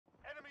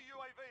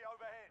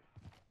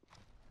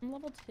I'm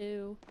level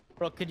 2.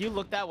 Bro, could you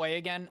look that way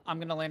again? I'm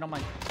gonna land on my...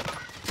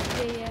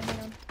 Yeah, hang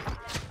on.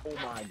 Oh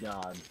my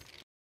god.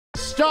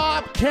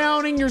 Stop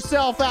counting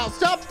yourself out.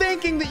 Stop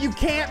thinking that you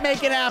can't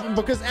make it happen,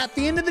 because at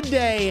the end of the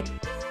day,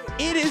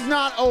 it is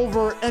not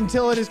over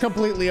until it is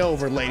completely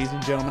over, ladies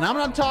and gentlemen. I'm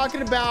not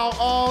talking about,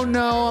 oh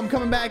no, I'm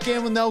coming back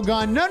in with no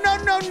gun. No, no,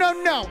 no, no,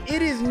 no.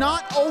 It is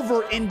not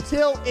over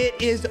until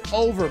it is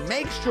over.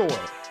 Make sure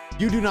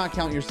you do not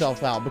count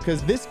yourself out,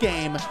 because this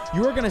game,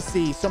 you are going to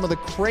see some of the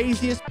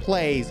craziest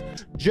plays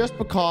just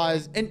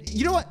because, and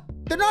you know what?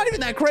 They're not even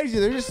that crazy.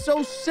 They're just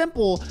so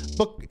simple,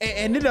 but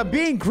ended up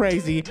being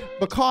crazy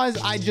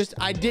because I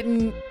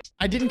didn't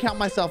count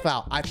myself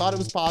out. I thought it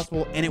was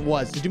possible, and it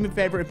was. So do me a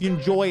favor, if you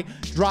enjoy,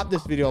 drop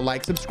this video a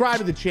like, subscribe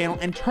to the channel,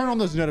 and turn on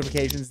those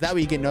notifications. That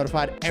way you get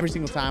notified every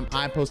single time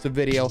I post a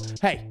video.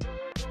 Hey,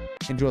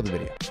 enjoy the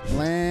video.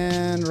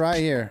 Land right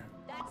here.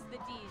 That's the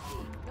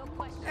DZ. No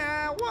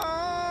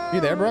question. You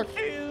there, Brooke?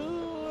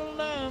 You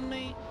love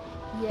me.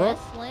 Yes,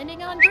 Brooke?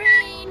 landing on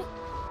green.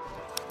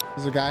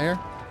 There's a guy here.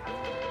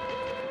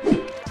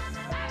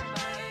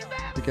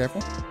 Be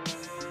careful.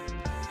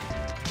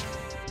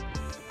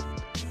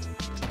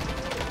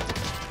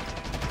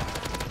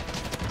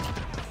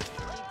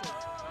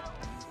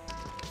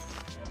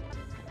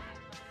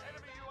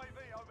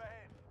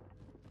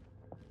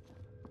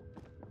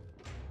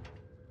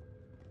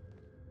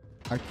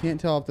 I can't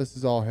tell if this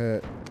is all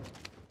hit.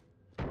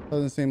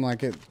 Doesn't seem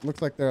like it.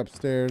 Looks like they're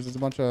upstairs. There's a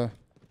bunch of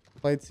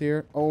plates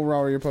here. Oh,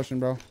 Rower, you're pushing,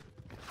 bro.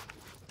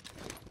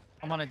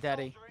 I'm on a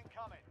daddy.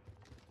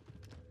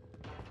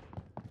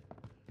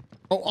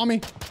 Oh, on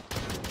me.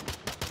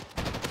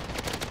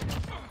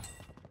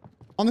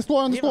 On this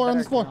floor, on this floor, on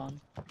this floor.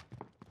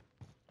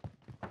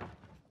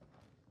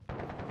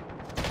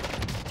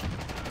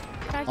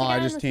 Oh, I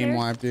just team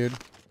wiped, dude.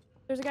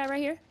 There's a guy right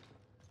here.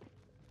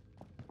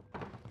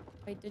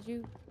 Wait, did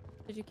you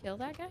kill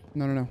that guy?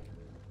 No, no, no.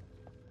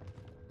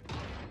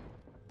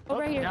 Oh,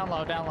 right here. Down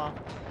low, down low.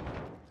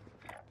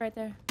 Right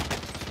there.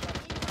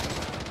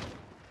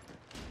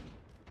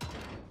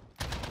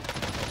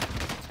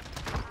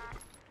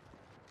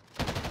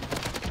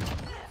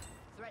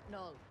 Threat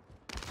null.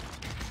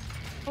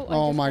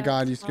 Oh my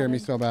god, you scared me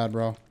so bad,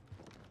 bro.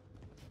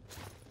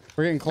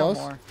 We're getting close.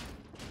 No more.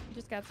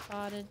 Just got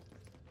spotted.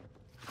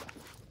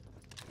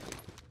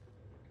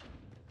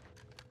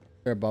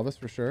 They're above us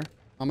for sure.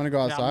 I'm gonna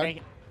go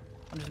outside.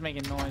 I'm just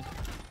making noise.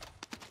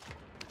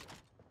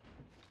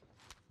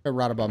 They're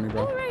right above me,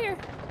 bro. Oh, right here.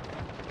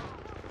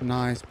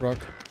 Nice, Brooke.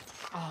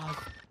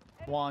 Oh,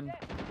 one.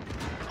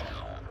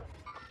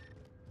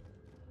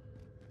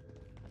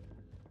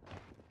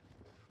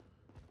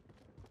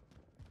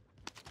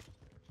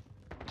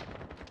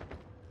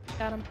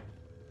 Got him.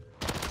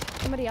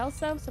 Somebody else,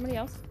 though? Somebody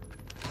else?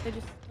 They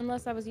just...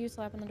 Unless that was you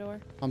slapping the door.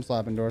 I'm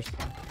slapping doors.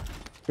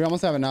 We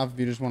almost have enough if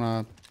you just want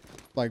to,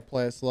 like,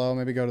 play it slow.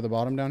 Maybe go to the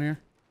bottom down here.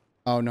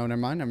 Oh, no, never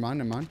mind, never mind,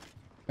 never mind.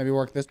 Maybe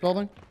work this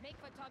building. Make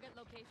for target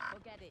location.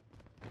 We'll get it.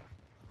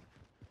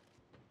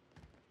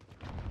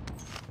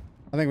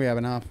 I think we have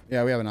enough.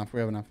 Yeah, we have enough.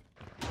 We have enough.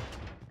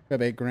 We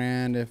have 8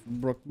 grand if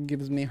Brooke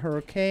gives me her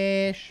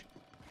cash.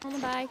 On the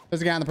bye.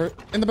 There's a guy in the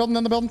building,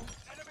 in the building.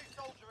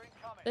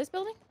 This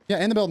building?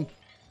 Yeah, in the building.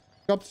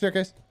 Go up the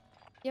staircase.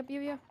 Yep.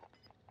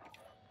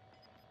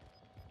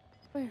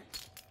 Where?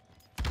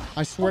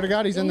 I swear to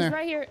God, he's in there.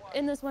 Right here,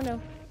 in this window.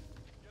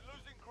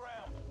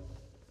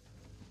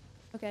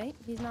 Okay,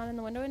 he's not in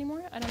the window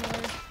anymore. I don't know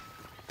where.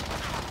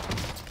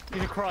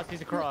 He's across,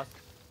 he's across.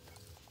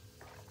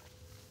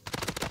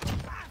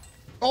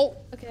 Oh,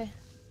 Okay.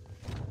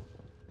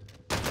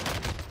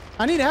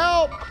 I need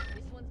help.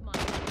 This one's mine.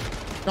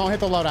 Don't hit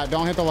the loadout.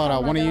 Don't hit the loadout.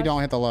 Oh my One of you gosh.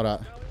 don't hit the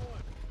loadout.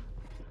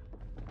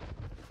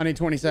 I need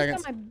 20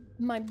 seconds. Got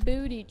my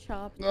booty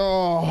chopped.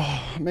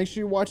 Oh, make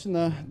sure you're watching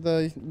the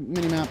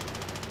mini map.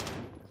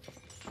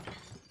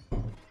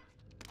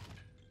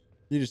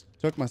 You just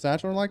took my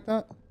satchel like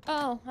that?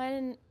 Oh, I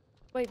didn't.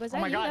 Wait, was that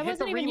Oh my you? god, That hit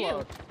the wasn't even you.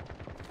 reload.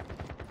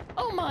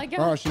 Oh my god.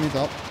 Oh, she needs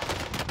help.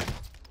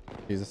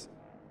 Jesus.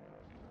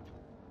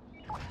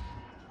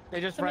 They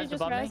just Somebody res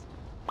just above me. res.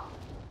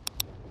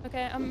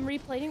 Okay, I'm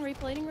replating real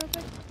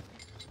quick.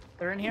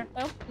 They're in here.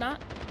 Oh,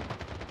 not.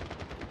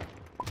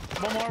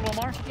 One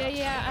more.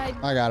 Yeah,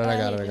 I got it. I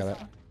need got it. I this got it.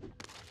 one.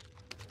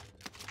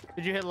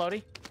 Did you hit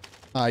Lodi?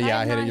 Yeah, I I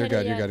have hit not it. You're hit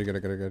good. it You're yet. good. You're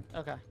good. You're good.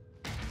 Okay.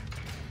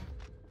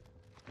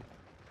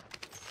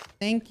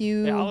 Thank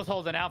you. Yeah, I was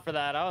holding out for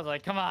that. I was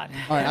like, come on.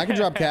 All right, I can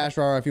drop cash,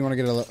 Rara, if you want to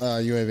get a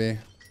UAV.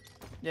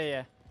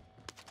 Yeah.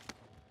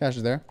 Cash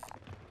is there.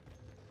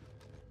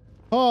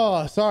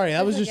 Oh, sorry.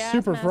 That was There's a just gas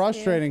super mask here.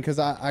 frustrating because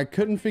I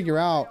couldn't figure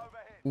out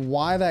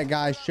why that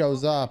guy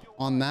shows up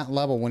on that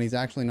level when he's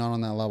actually not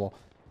on that level.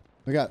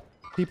 We got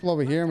people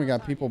over here and we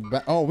got people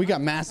back. Oh, we got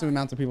massive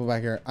amounts of people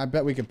back here. I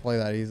bet we could play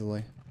that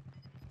easily.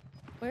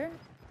 Where?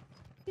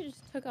 You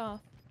just took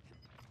off.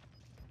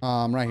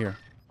 Right here.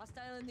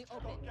 Hostile in the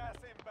open.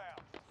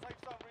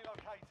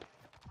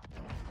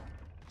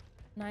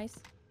 Nice.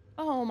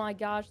 Oh my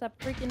gosh, that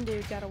freaking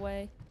dude got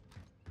away.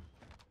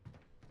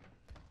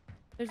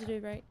 There's a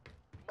dude right.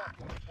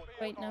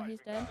 Wait, no, he's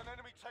dead.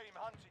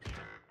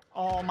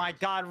 Oh my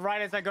god,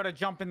 right as I go to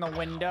jump in the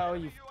window,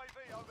 you...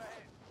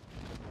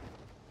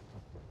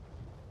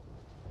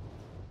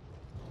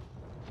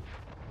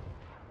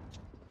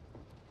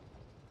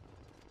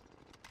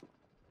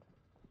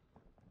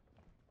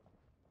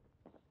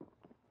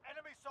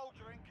 Enemy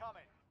soldier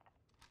incoming.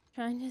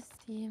 Trying to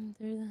see him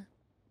through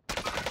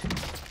the.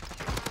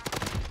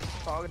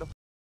 Talking to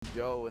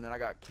Joe, and then I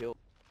got killed.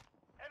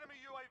 Enemy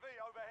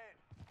UAV overhead.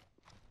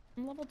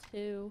 I'm level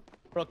 2.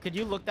 Bro, could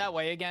you look that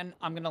way again?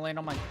 I'm gonna land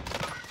on my...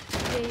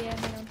 Yeah,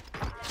 hang on.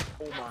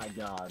 Oh my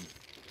god.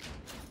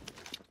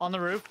 On the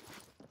roof.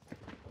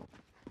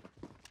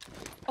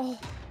 Oh.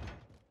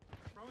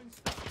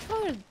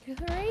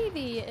 Good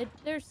gravy.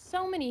 There's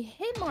so many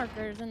hit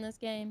markers in this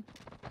game.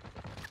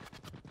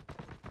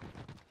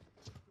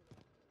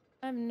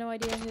 I have no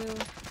idea who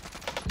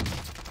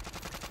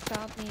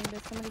shot me,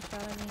 but somebody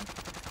shot at me.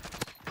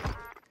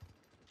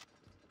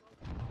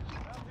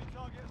 Bounty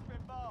target's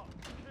been marked.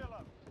 Kill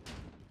him.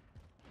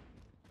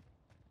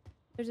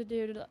 There's a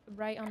dude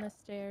right on the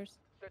stairs.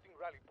 Setting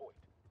rally point.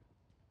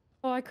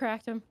 Oh, I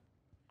cracked him.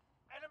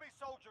 Enemy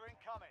soldier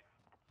incoming.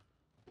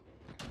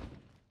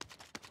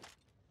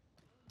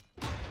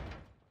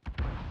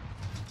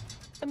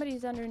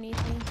 Somebody's underneath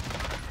me.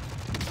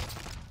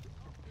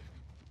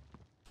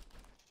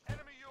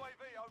 Enemy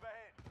UAV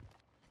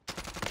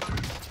overhead.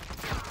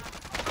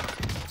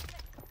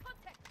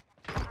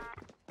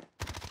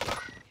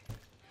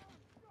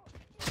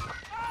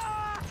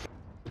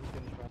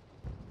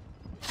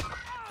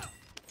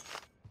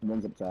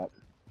 One's up top.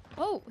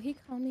 Oh, he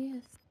called me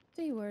a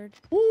C word.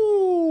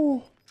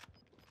 Ooh.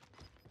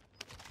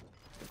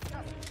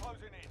 Gas is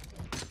closing in.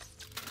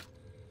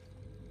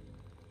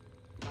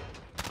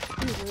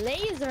 He's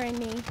lasering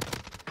me.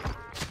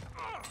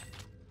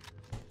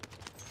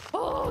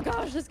 Oh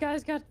gosh, this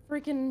guy's got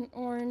freaking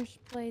orange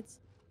plates.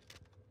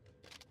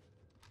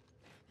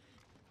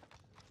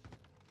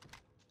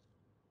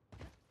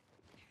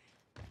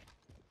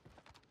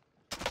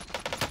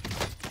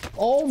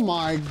 Oh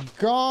my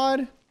god.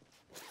 Safe.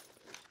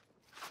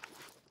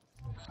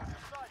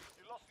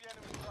 You lost the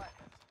enemy flag.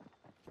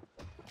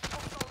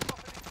 Hostile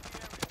dropping into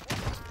the area.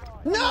 Watch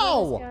the sky.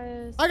 No! This guy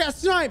is- I got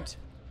sniped.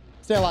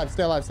 Stay alive,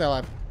 stay alive, stay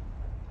alive.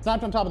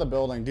 Sniped on top of the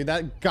building. Dude,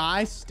 that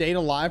guy stayed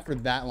alive for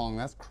that long.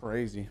 That's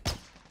crazy.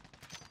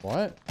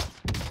 What?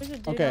 There's a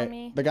dude on Okay,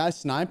 me. the guy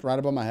sniped right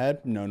above my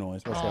head. No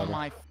noise Oh whatsoever.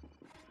 my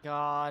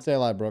god. Stay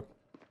alive, Brooke.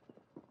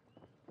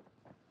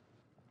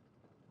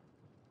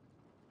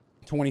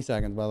 20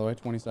 seconds, by the way.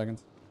 20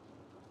 seconds.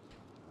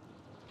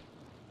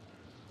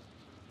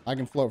 I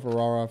can float for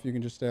Rara if you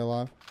can just stay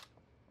alive.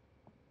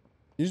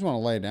 You just want to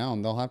lay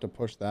down. They'll have to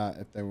push that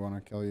if they want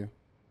to kill you.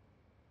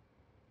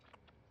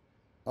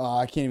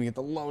 I can't even get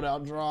the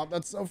loadout drop.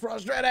 That's so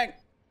frustrating.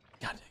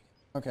 God dang it.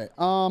 Okay.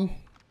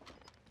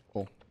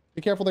 Cool.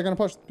 Be careful. They're gonna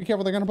push. Be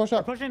careful. They're gonna push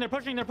up. They're pushing, they're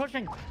pushing, they're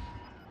pushing. Got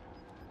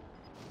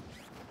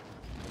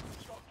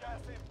gas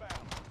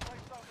inbound.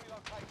 Safe zone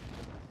relocated.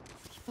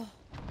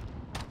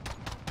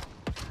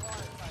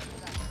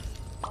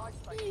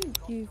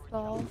 You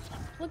goofball.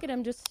 Look at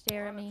him just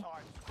stare at me.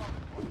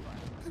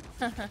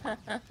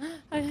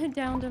 I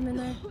downed him in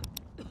there.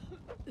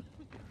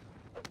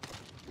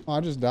 Oh, I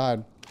just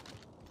died.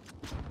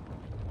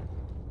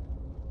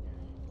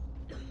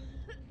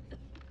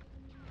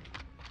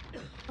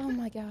 Oh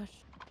my gosh.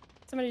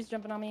 Somebody's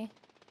jumping on me.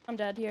 I'm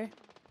dead here.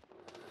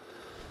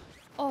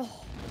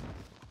 Oh.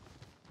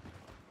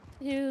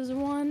 Use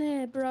one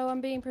hit, bro.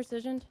 I'm being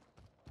precisioned.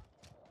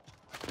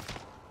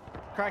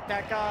 Crack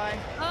that guy.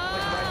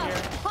 Ah! Right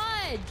here.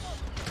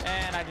 Pudge!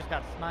 And I just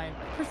got sniped.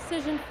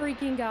 Precision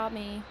freaking got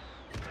me.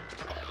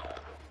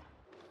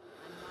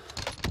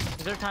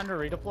 Is there time to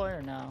redeploy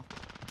or no?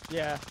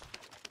 Yeah.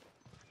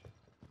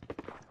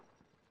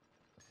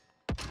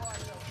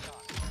 Prices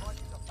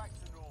are back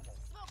to normal.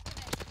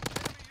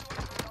 Enemy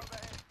UAV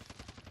overhead.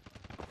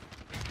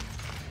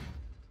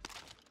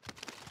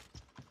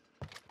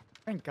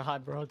 Thank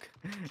God, Brooke.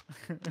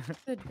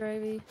 Good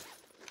gravy.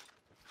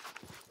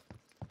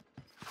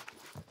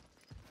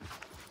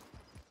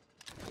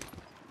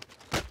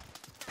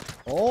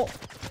 Oh.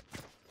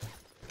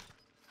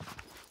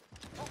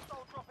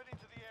 Hostile dropping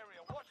into the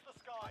area. Watch the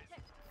skies.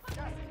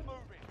 Gas is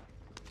moving.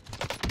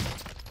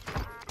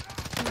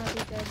 I might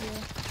be dead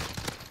here.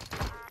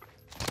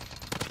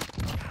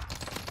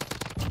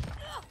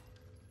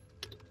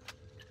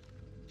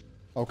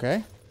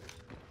 Okay.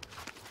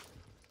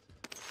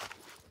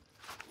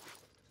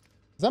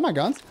 Is that my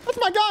guns? That's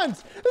my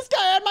guns! This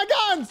guy had my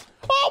guns!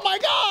 Oh my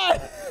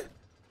god!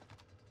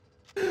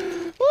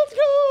 Let's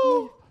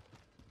go!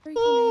 Freaking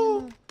Oh,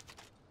 ammo.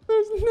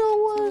 there's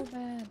no So way.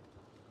 bad.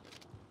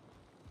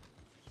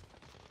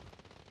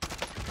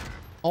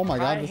 Oh my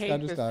god, I this guy hate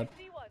just this- died.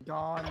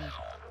 Gone.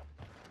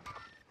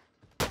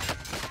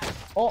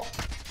 Oh,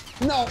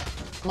 no.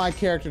 My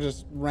character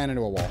just ran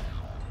into a wall.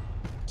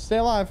 Stay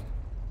alive.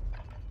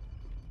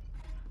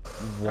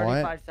 What?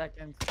 35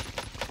 seconds.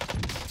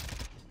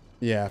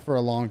 Yeah, for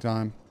a long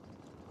time.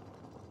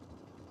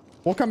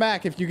 We'll come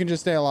back if you can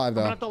just stay alive, I'm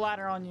though. gonna have the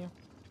ladder on you.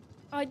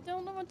 I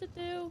don't know what to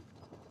do.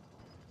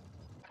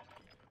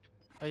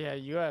 Oh yeah,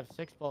 you have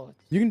 6 bullets.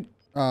 You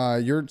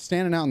can, you're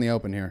standing out in the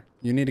open here.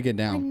 You need to get I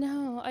down.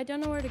 know. I don't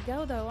know where to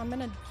go though. I'm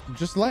gonna.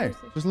 Just lay.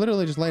 Seriously. Just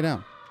literally just lay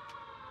down.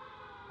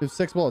 There's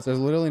 6 bullets. There's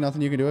literally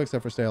nothing you can do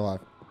except for stay alive.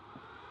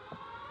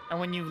 And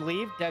when you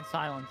leave, dead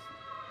silence.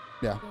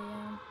 Yeah.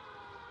 Yeah.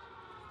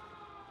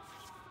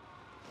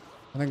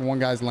 I think one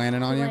guy's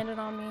landing on He you. landed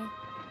on me.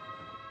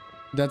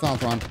 Dead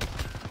silence, run.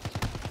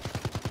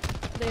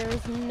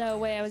 There's no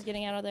way I was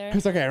getting out of there.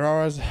 It's okay.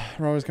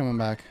 Rora's coming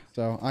back.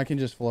 So I can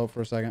just float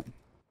for a second.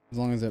 As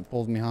long as it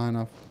pulls me high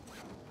enough.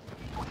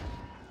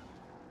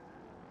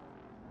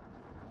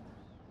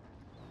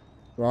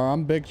 Rora,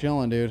 I'm big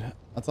chilling, dude.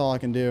 That's all I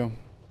can do.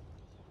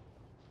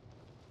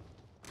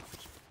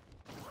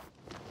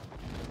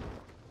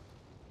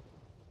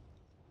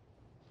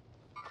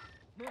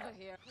 Move it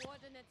here.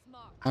 Coordinates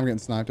marked. I'm getting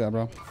sniped at,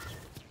 bro.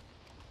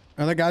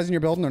 Are there guys in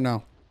your building or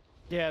no?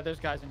 Yeah, there's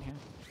guys in here.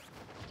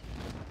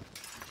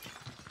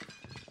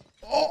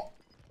 Oh!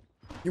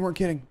 You weren't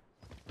kidding.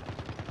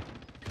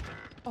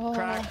 Oh.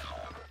 Crack.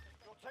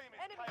 Your team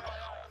is KIA.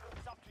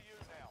 It's up to you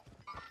now.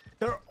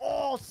 They're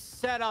all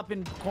set up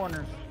in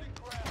corners. Losing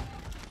ground.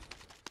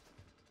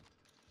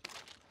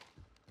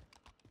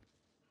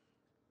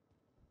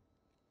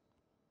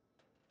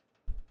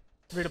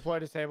 Redeploy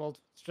disabled.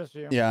 It's just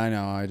you. Yeah, I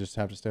know. I just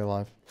have to stay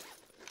alive.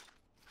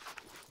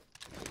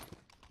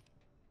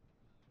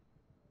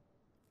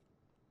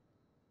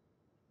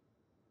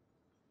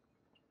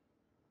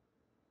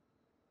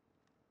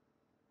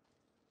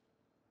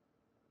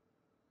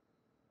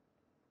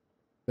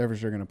 They're for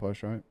sure gonna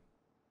push, right?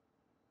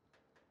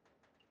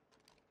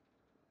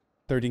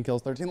 13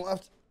 kills, 13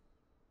 left.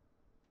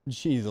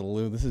 Jeez,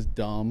 Lou, this is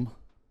dumb.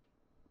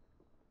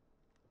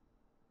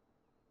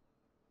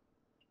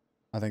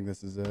 I think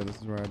this is it. This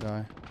is where I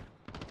die.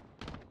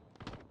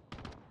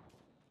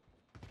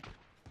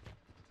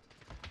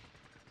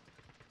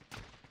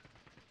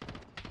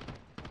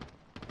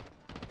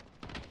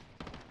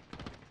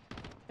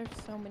 There's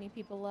so many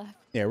people left.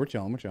 Yeah, we're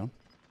chilling. We're chilling.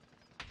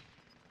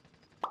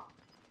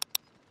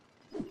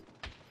 9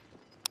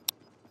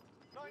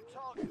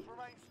 targets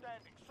remain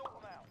standing. Sort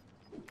them out.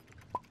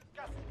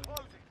 Gas is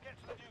closing. Get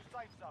to the new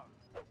safe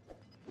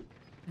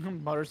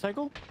zone.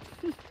 Motorcycle?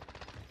 This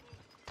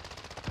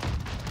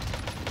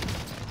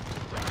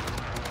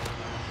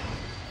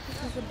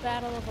is a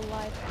battle of a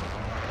life.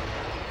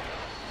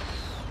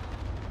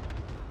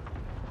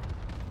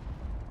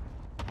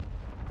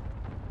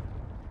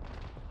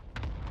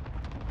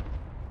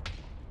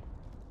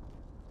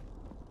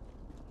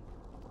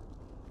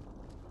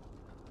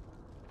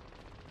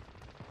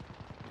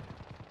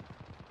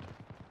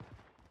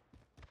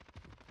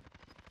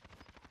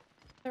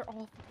 They're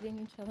all fighting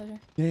each other.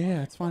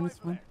 Yeah, it's fine. It's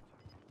fine.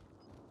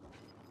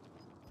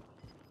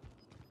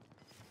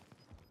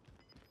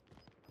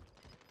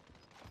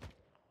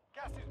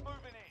 Gas is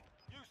moving in.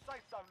 New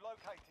safe zone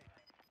located.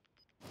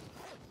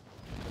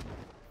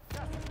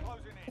 Gas is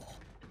closing in.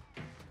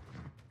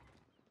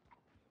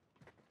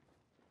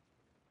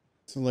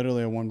 It's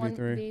literally a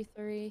 1v3.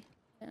 1v3.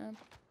 Yeah.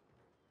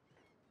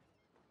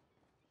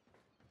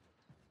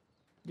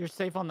 You're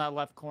safe on that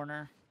left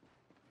corner.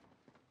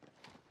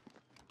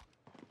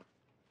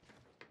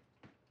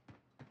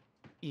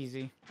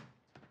 Easy.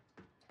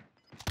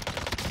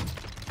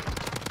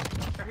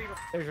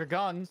 There's your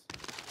guns.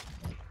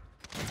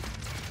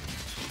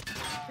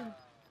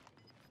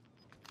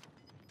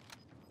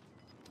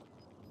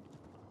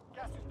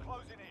 Gas is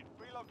closing in.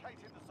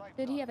 Relocating the safe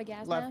Did zone. he have a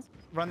gas Left. mask?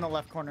 Run the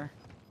left corner.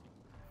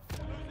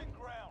 Losing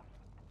ground.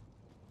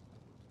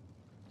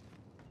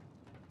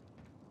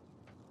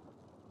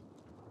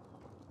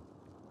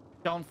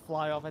 Don't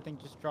fly off. I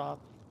think just drop.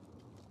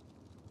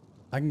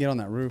 I can get on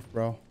that roof,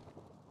 bro.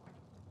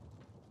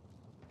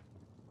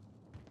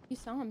 You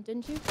saw him,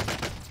 didn't you?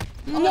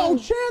 No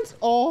chance.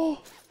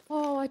 Oh.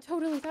 Oh, I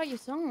totally thought you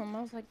saw him.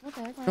 I was like, what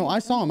the heck? No, I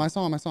saw him. I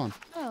saw him. I saw him.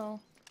 Oh.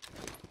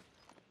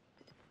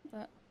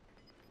 But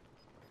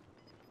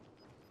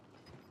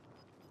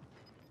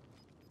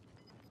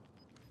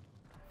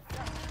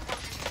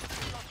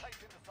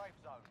Relocating the safe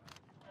zone.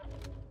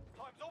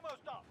 Time's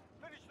almost up.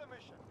 Finish the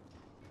mission.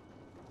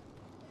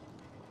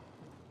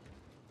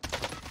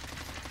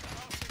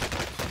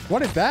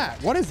 What is that?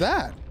 What is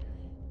that?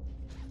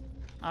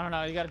 I don't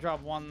know. You gotta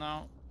drop one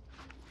though.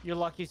 Your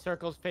lucky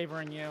circle's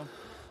favoring you.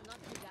 Not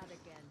do that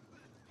again.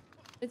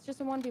 it's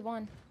just a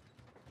 1v1.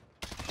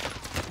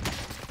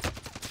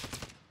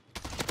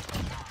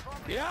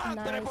 Yeah,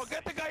 Nice. tenemos que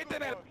te caíste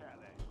en el...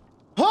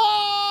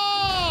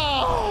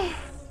 Oh!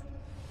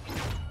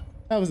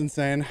 That was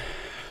insane.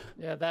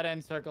 Yeah, that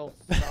end circle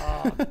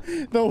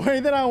sucked. The way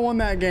that I won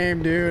that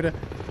game, dude.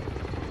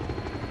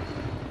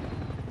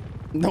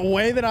 The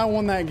way that I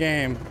won that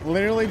game.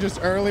 Literally just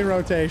early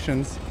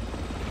rotations.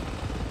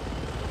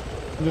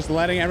 Just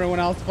letting everyone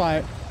else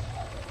fight.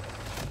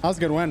 That was a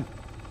good win.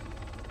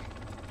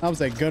 That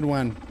was a good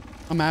win.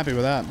 I'm happy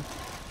with that.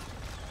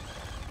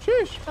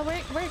 Sheesh. But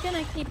we're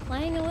gonna keep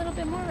playing a little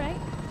bit more, right?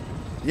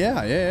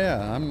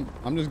 Yeah.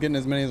 I'm just getting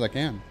as many as I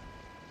can.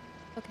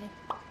 Okay.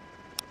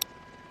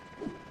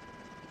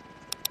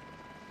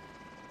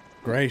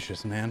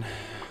 gracious, man.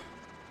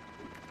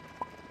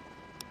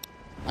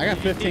 I got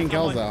 15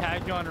 kills though.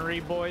 Tagged you on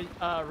rebirth.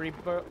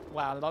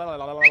 Wow.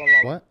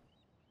 What?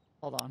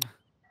 Hold on.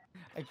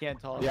 I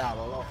can't talk. Yeah,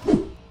 well,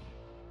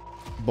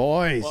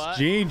 Boys, What?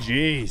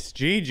 GG's.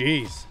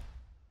 GG's.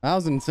 That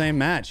was an insane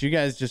match. You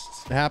guys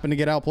just happened to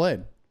get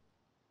outplayed.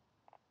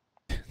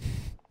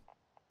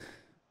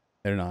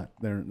 They're not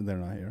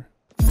here.